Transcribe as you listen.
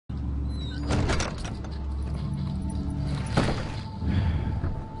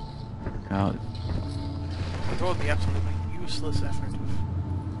Oh, With all the absolutely useless effort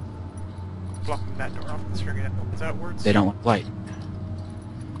of blocking that door off, considering it opens outwards. they don't want light.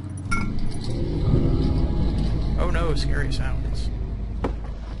 Oh no, scary sounds.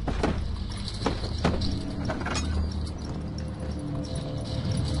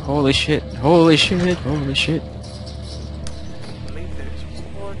 Holy shit, holy shit, holy shit. I believe there's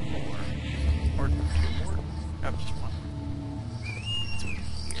one more. Or two more. Oh, just one. That's what I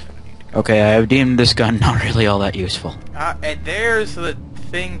need to go. Okay, I have deemed this gun not really all that useful. And there's the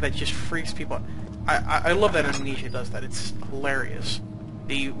thing that just freaks people out. I love that Amnesia does that. It's hilarious.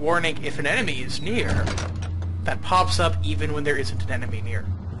 The warning, if an enemy is near, that pops up even when there isn't an enemy near.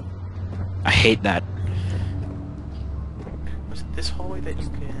 I hate that. Was it this hallway that you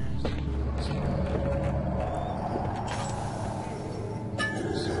can...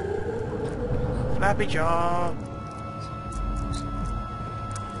 Flappy jaw!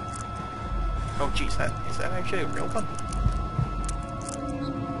 Oh jeez, is that actually a real one?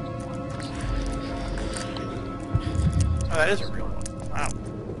 Oh, that is a real one. Wow.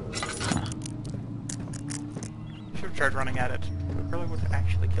 Should have tried running at it. It really would have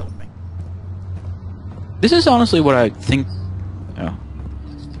actually killed me. This is honestly what I think... Oh.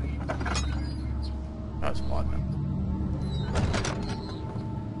 That was a lot, man.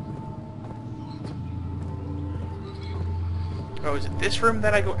 Oh, is it this room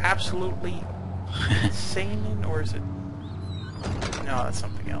that I go absolutely insane in, or is it... No, that's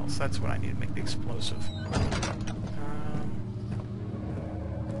something else. That's what I need to make the explosive.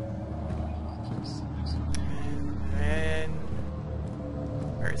 And...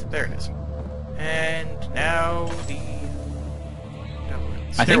 Where is it? There it is. And now the...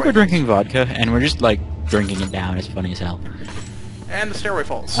 I think we're drinking vodka, and we're just, like, drinking it down. It's funny as hell. And the stairway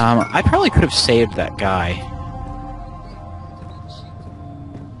falls. I probably could have saved that guy.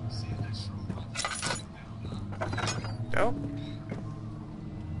 Oh?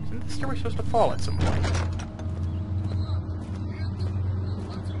 Isn't the stairway supposed to fall at some point?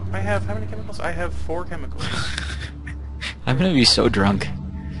 I have... How many chemicals? I have 4 chemicals. I'm gonna be so drunk.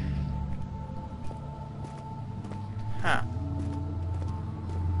 Huh.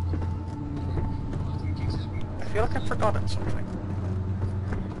 I feel like I've forgotten something.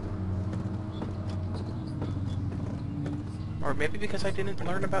 Or maybe because I didn't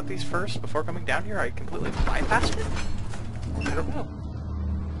learn about these first before coming down here, I completely bypassed it? I don't know.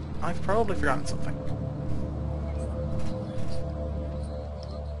 I've probably forgotten something.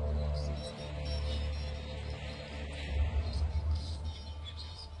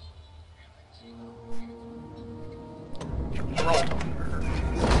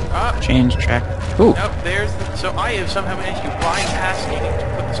 Change track. Ooh. Nope, there's the... So I have somehow managed to bypass needing to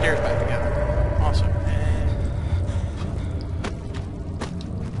put the stairs back together. Awesome.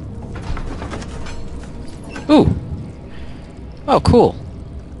 Ooh. Oh, cool.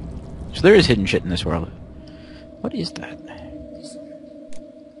 So there is hidden shit in this world. What is that?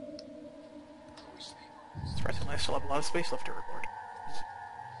 Surprisingly, I still have a lot of space left to record.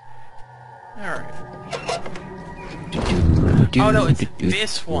 Alright. Oh no, it's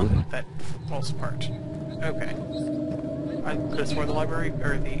this one that falls apart. Okay. I could have sworn the library,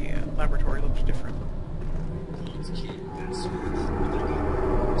 or the laboratory looked different.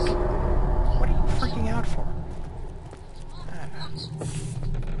 What are you freaking out for? Ah.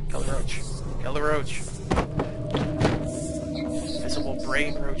 Kill the roach. Kill the roach. Visible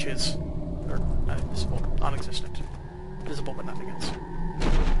brain roaches. Or, visible, non-existent. Visible but nothing else.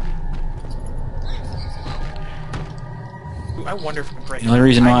 Ooh, I wonder if I can break. The only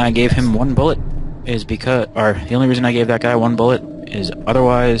reason why I gave him 1 bullet is because... Or, the only reason I gave that guy 1 bullet is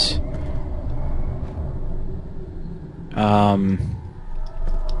otherwise...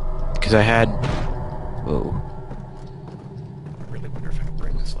 Because I had... Whoa. I really wonder if I can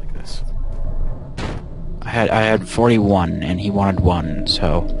break this like this. I had 41, and he wanted 1,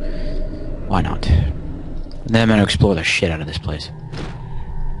 so... Why not? And then I'm gonna explore the shit out of this place.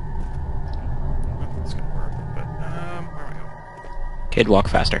 It's gonna work, but, where am I going? Kid, walk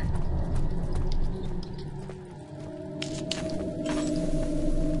faster.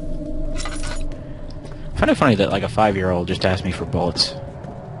 I find it funny that, like, a 5-year-old just asked me for bullets.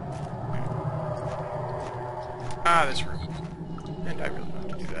 Ah, this room. And I really want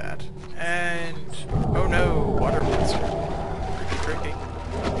to do that. And... Oh no, water monster. Tricky.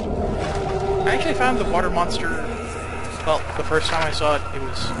 I actually found the water monster... Well, the first time I saw it, it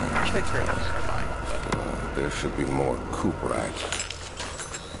was actually fairly terrifying, but... There should be more cooperite.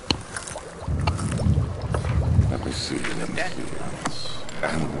 Let me see.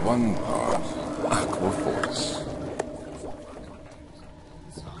 And 1 part aqua force.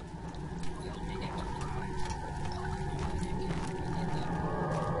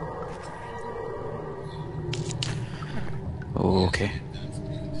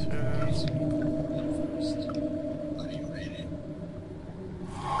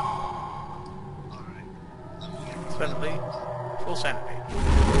 Sanity. Full sanity.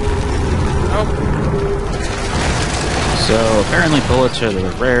 Nope. So apparently bullets are the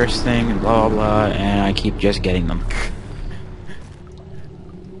rarest thing, and blah blah blah, and I keep just getting them.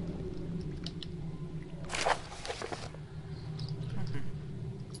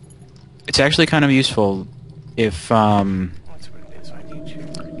 It's actually kind of useful if That's what it is. I need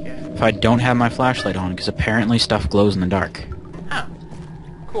to get. if I don't have my flashlight on, because apparently stuff glows in the dark. Oh,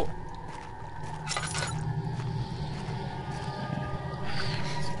 cool.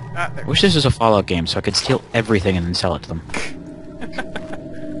 Ah, there. I wish this was a Fallout game, so I could steal everything and then sell it to them.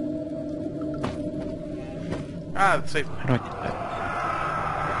 Ah, the safe. How do I get that?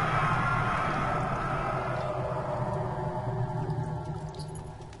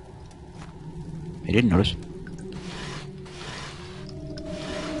 I didn't notice.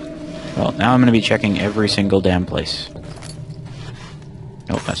 Well, now I'm going to be checking every single damn place.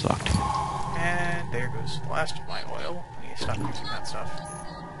 Nope, that's locked. And there goes the last of my oil. I need to stop using that stuff.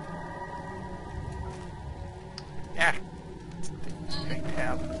 Yeah. Okay,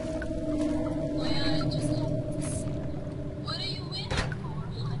 tab.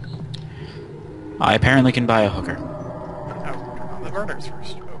 I apparently can buy a hooker. Oh, turn on the burners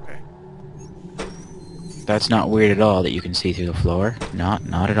first. Okay. That's not weird at all that you can see through the floor. Not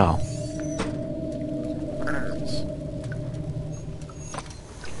at all. Burners.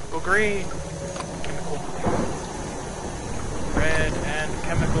 Chemical green. Chemical blue. Red and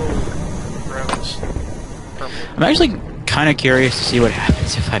chemical rose. Purple. I'm actually kind of curious to see what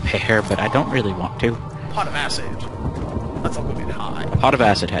happens if I pay her, but I don't really want to. Pot of acid. Let's all go get high. Pot of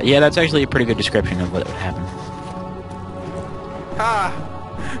acid. Yeah, that's actually a pretty good description of what would happen.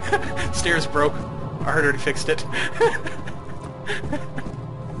 Ah! Stairs broke. I already fixed it.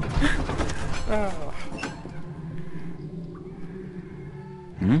 Oh.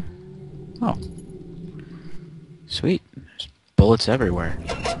 Hmm? Oh. Sweet. There's bullets everywhere.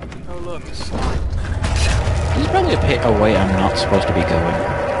 Oh look, a slime. This is probably a way I'm not supposed to be going.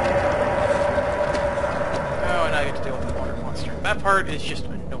 Oh, and I get to deal with the water monster. That part is just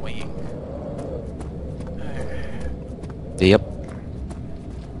annoying. Yep.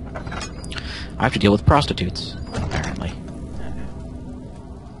 I have to deal with prostitutes, apparently.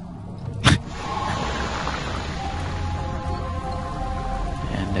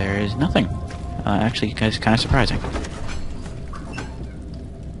 And there is nothing. Actually, it's kind of surprising.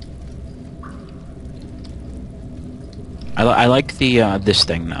 I like the this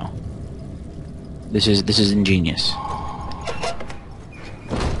thing though. This is ingenious.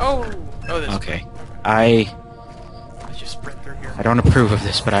 Oh, this. Okay, Let's just sprint through here. I don't approve of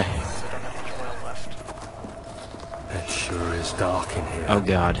this, but I. I don't have much oil left. It sure is dark in here. Oh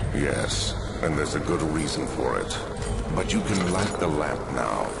God. Yes, and there's a good reason for it. But you can light the lamp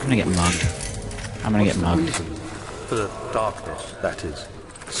now. I'm gonna get mugged. I'm gonna get mugged. For the darkness, that is.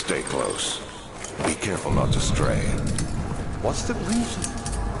 Stay close. Be careful not to stray. What's the reason?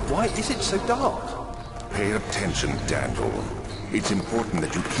 Why is it so dark? Pay attention, Daniel. It's important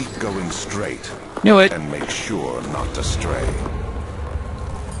that you keep going straight. Knew it. And make sure not to stray.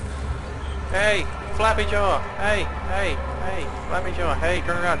 Hey, Flappy Jaw. Hey, Flappy Jaw. Hey,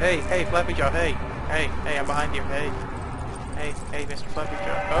 turn around. Hey, Flappy Jaw. Hey, I'm behind you. Hey, Mr. Flappy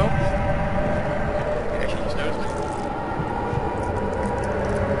Jaw. Oh, you actually just noticed me.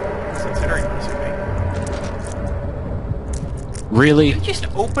 Considering this, okay. Really? You just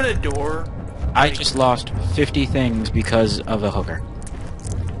open a door. I just lost 50 things because of a hooker.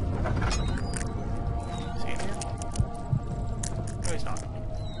 Is he in here? No, he's not.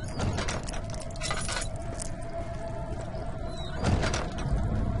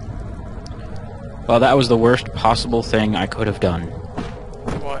 Well, that was the worst possible thing I could have done.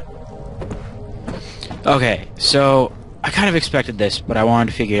 What? Okay, so I kind of expected this, but I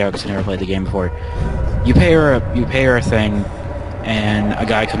wanted to figure it out because I never played the game before. You pay her a thing, and a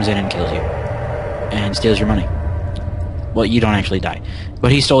guy comes in and kills you, and steals your money. Well, you don't actually die,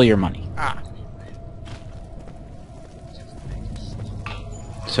 but he stole your money. Ah.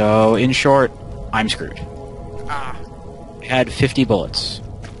 So, in short, I'm screwed. Ah. I had 50 bullets.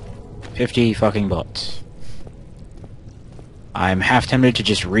 50 fucking bullets. I'm half tempted to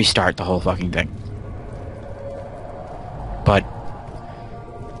just restart the whole fucking thing. But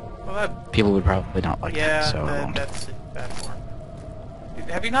Well, that. people would probably not like Yeah, that, so I won't. that's a bad form.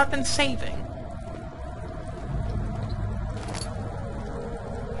 Have you not been saving?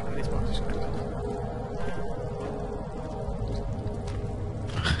 One of these boxes is gonna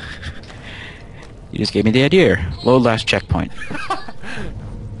You just gave me the idea. Load last checkpoint.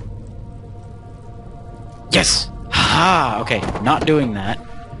 Yes! Ha! Okay, not doing that.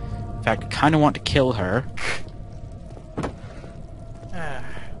 In fact, I kind of want to kill her.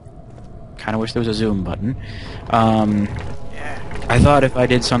 Kind of wish there was a zoom button. Yeah. I thought if I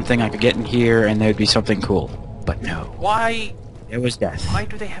did something, I could get in here and there'd be something cool. But no. Why? There was death. Why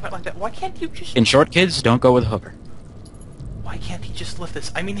do they have it like that? Why can't you just... In short, kids, don't go with Hooker. Why can't he just lift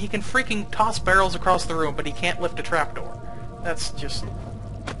this? I mean, he can freaking toss barrels across the room, but he can't lift a trapdoor. That's just...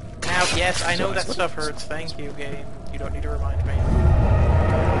 Now, yes, I know that stuff hurts. Thank you, game. You don't need to remind me.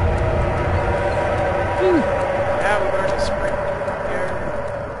 Now we learn to sprint.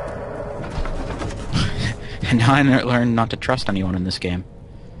 And now I learned not to trust anyone in this game.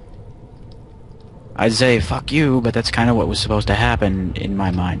 I'd say, fuck you, but that's kind of what was supposed to happen in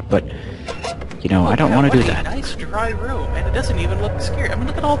my mind. But, you know, I don't want to do that. Nice dry room, and it doesn't even look scary. I mean,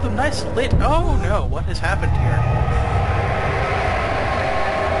 look at all the nice lit... Oh, no, what has happened here?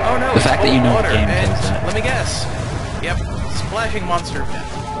 Oh, no, The fact that you know water, the game and does that. let me guess. Yep, splashing monster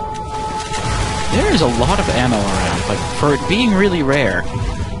death. There is a lot of ammo around. Like, for it being really rare,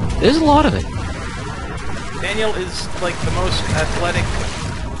 there's a lot of it. Daniel is, like, the most athletic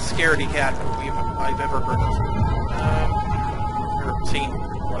scaredy cat I've ever heard of. Or seen,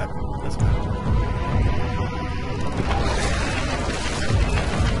 whatever. Doesn't matter.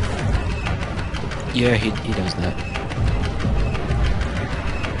 Yeah, he does that.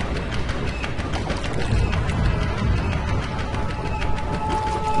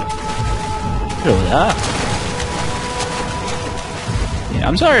 Hola. Yeah,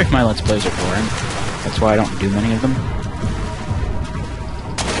 I'm sorry if my Let's Plays are boring. That's why I don't do many of them.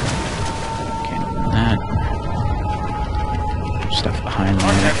 Can't open that. Stuff behind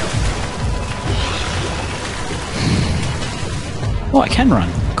there. Oh, I can run.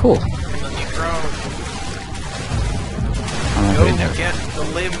 Cool. I'm not putting Go there. get the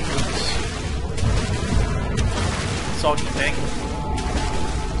limbs. Soggy thing.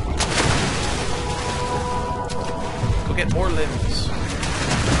 Go get more limbs.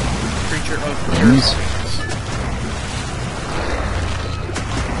 Creature of Limbs?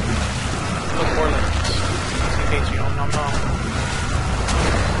 Look, more limbs. Just in case you don't nom nom.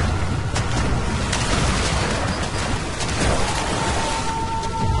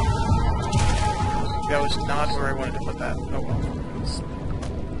 That was not where I wanted to put that. Oh well.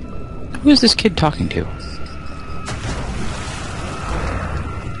 Who is this kid talking to?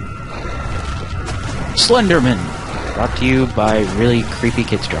 Slenderman! Brought to you by really creepy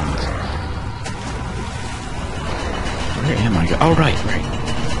kids drawings. Where am I? Oh, right.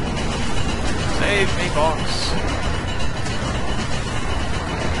 Save me, box.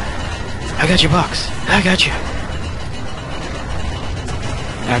 I got you, box. I got you.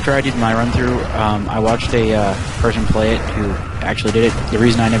 After I did my run-through, I watched a person play it who actually did it. The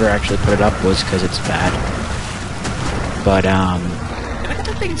reason I never actually put it up was because it's bad. But, Did I get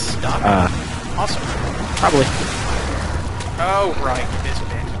that thing stuck? Awesome. probably. Oh, right, this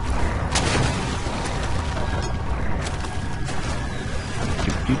bit.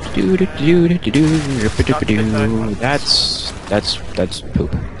 That's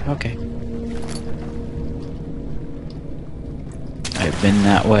poop. Okay. I've been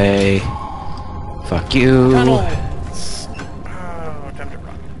that way. Fuck you. Tunnels! Oh, time to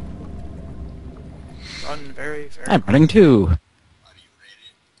run. Run very, very... I'm running too.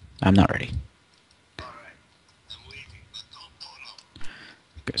 I'm not ready.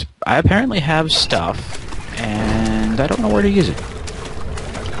 Because I apparently have stuff, and I don't know where to use it.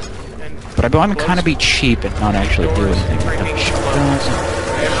 And But I want to kind of be cheap and not actually do anything. every time.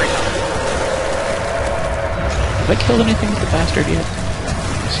 Have I killed anything with the bastard yet?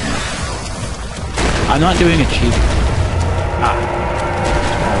 I'm not doing it cheap.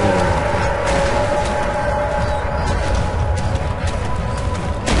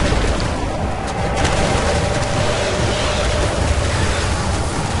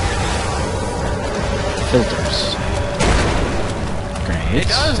 Filters. Great. It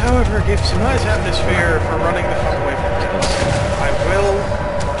does, however, give some nice atmosphere for running the fuck away from things. I will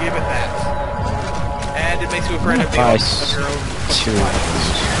give it that. And it makes you afraid of the odds of your own two.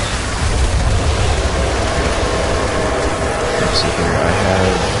 violence. Let's see here. I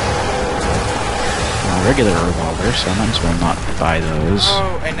have a regular revolver, so I might as well not buy those.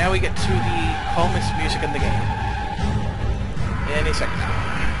 Oh, and now we get to the calmest music in the game. Any second.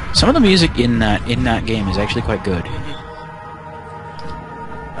 Some of the music in that game is actually quite good.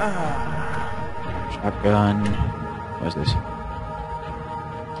 Shotgun. What is this?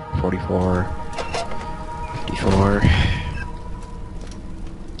 44. 54.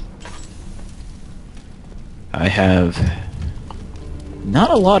 I have not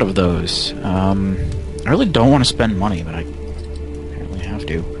a lot of those. I really don't want to spend money, but I apparently have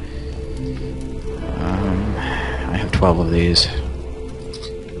to. I have 12 of these.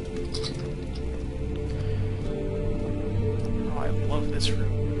 Oh, I love this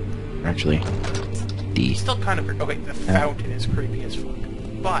room. Actually, It's still kind of... Okay, the fountain is creepy as fuck.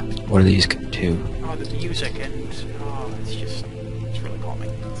 But... what are these two? Oh, the music and... Oh, it's just... It's really calming.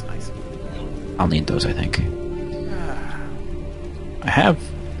 It's nice. I'll need those, I think. I have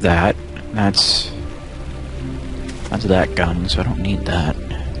that. That's that gun, so I don't need that.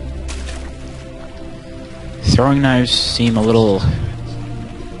 Throwing knives seem a little...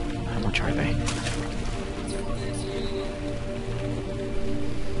 How much are they?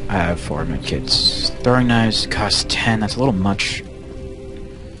 I have 4 medkits. Throwing knives cost 10. That's a little much.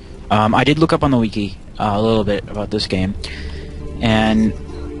 I did look up on the wiki a little bit about this game, and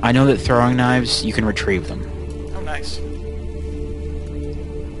I know that throwing knives, you can retrieve them. Oh, nice.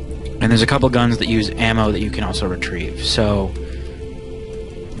 And there's a couple guns that use ammo that you can also retrieve. So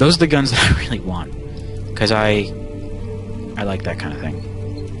those are the guns that I really want, because I like that kind of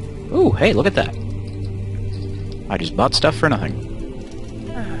thing. Ooh, hey, look at that! I just bought stuff for nothing.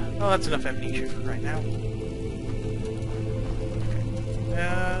 Well, that's enough amnesia for right now. Okay.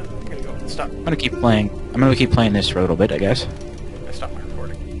 I'm gonna go and stop. I'm gonna keep playing this for a little bit, I guess.